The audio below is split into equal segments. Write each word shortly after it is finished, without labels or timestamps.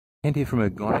And here from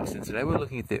Ergonx, and today we're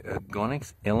looking at the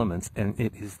Ergonx Elements, and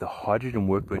it is the hydrogen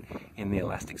work boot in the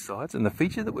elastic sides. And the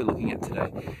feature that we're looking at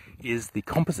today is the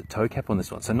composite toe cap on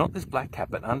this one. So not this black cap,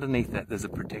 but underneath that there's a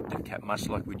protective cap, much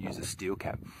like we'd use a steel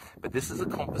cap. But this is a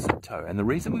composite toe, and the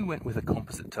reason we went with a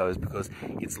composite toe is because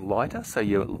it's lighter, so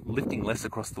you're lifting less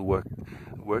across the work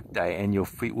day, and your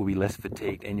feet will be less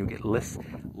fatigued, and you'll get less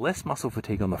muscle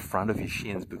fatigue on the front of your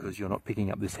shins because you're not picking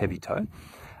up this heavy toe.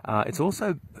 It's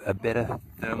also a better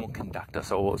thermal conductor,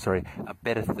 a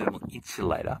better thermal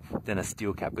insulator than a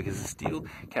steel cap, because a steel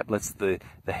cap lets the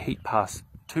heat pass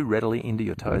too readily into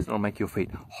your toes. It'll make your feet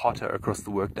hotter across the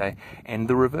workday, and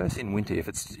the reverse in winter.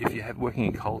 If you have working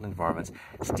in cold environments,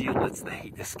 steel lets the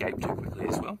heat escape too quickly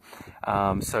as well.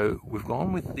 So we've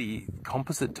gone with the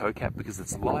composite toe cap because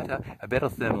it's lighter, a better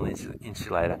thermal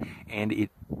insulator, and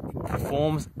it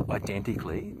performs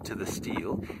identically to the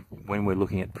steel when we're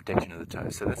looking at protection of the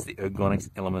toes. So that's the Ergonx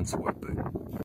Elements work boot.